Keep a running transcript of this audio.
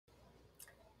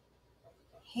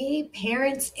Hey,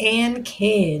 parents and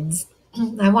kids.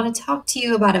 I want to talk to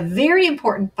you about a very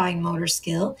important fine motor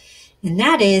skill, and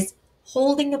that is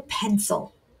holding a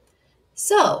pencil.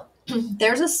 So,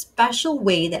 there's a special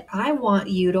way that I want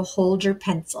you to hold your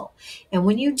pencil. And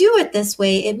when you do it this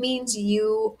way, it means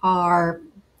you are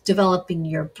developing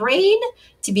your brain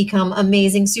to become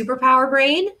amazing superpower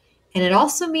brain. And it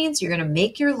also means you're going to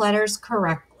make your letters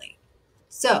correctly.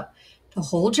 So, to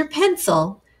hold your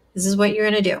pencil, this is what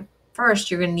you're going to do.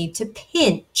 First, you're going to need to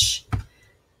pinch.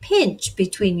 Pinch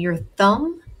between your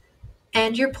thumb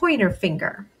and your pointer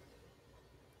finger.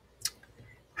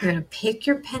 You're going to pick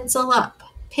your pencil up,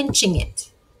 pinching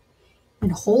it,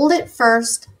 and hold it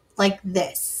first like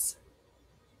this.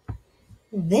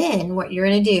 Then what you're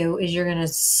going to do is you're going to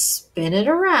spin it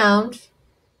around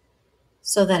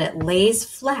so that it lays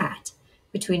flat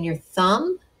between your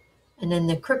thumb and then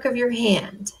the crook of your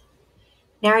hand.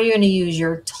 Now you're going to use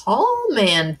your tall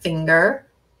man finger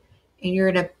and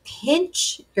you're going to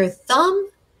pinch your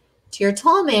thumb to your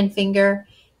tall man finger,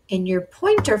 and your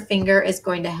pointer finger is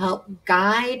going to help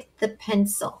guide the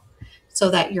pencil so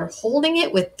that you're holding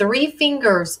it with 3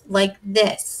 fingers like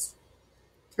this.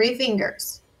 3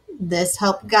 fingers. This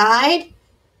help guide.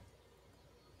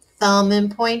 Thumb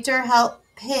and pointer help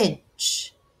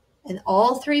pinch. And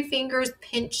all 3 fingers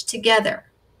pinch together.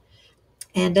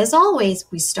 And as always,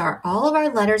 we start all of our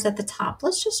letters at the top.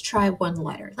 Let's just try one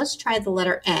letter. Let's try the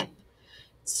letter M.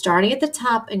 Starting at the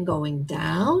top and going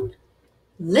down,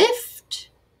 lift,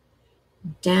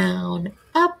 down,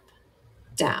 up,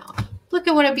 down. Look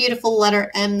at what a beautiful letter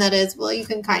M that is. Well, you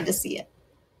can kind of see it.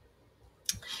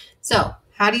 So,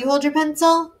 how do you hold your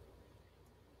pencil?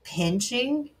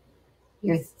 Pinching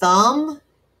your thumb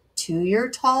to your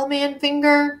tall man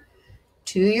finger,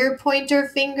 to your pointer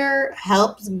finger,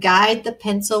 helps guide the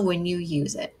pencil when you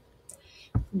use it.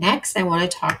 Next, I want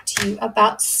to talk to you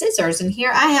about scissors. And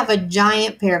here I have a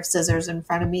giant pair of scissors in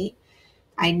front of me.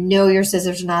 I know your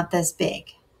scissors are not this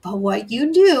big, but what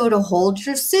you do to hold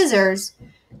your scissors,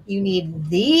 you need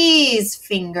these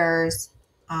fingers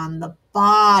on the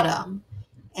bottom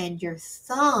and your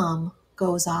thumb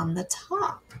goes on the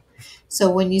top. So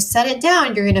when you set it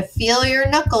down, you're going to feel your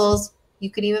knuckles. You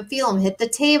could even feel them hit the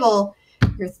table.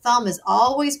 Your thumb is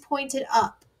always pointed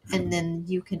up, and then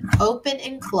you can open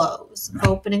and close,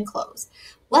 open and close.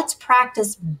 Let's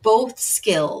practice both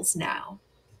skills now.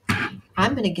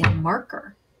 I'm going to get a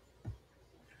marker.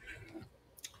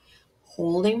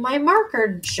 Holding my marker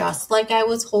just like I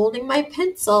was holding my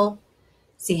pencil.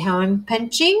 See how I'm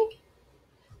pinching?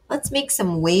 Let's make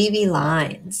some wavy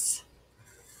lines.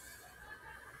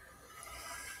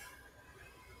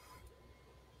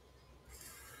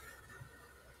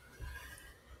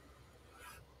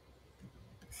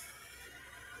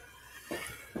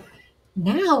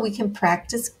 Now we can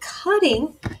practice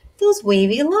cutting those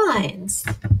wavy lines.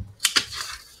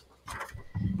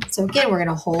 So again, we're going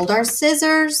to hold our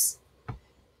scissors,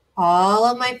 all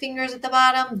of my fingers at the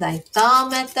bottom, my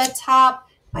thumb at the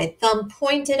top, my thumb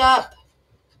pointed up.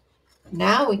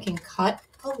 Now we can cut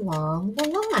along the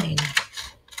line.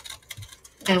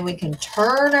 And we can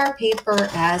turn our paper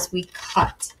as we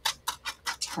cut.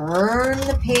 Turn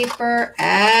the paper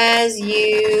as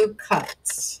you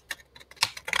cut.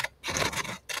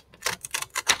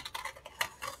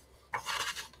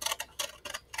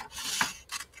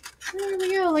 There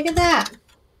we go, look at that.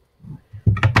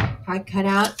 I cut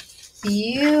out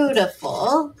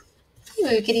beautiful.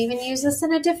 Maybe we could even use this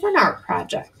in a different art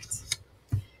project.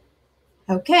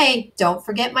 Okay, don't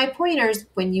forget my pointers.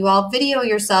 When you all video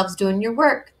yourselves doing your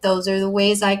work, those are the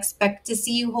ways I expect to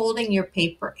see you holding your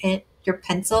paper and your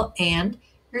pencil and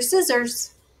your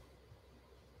scissors.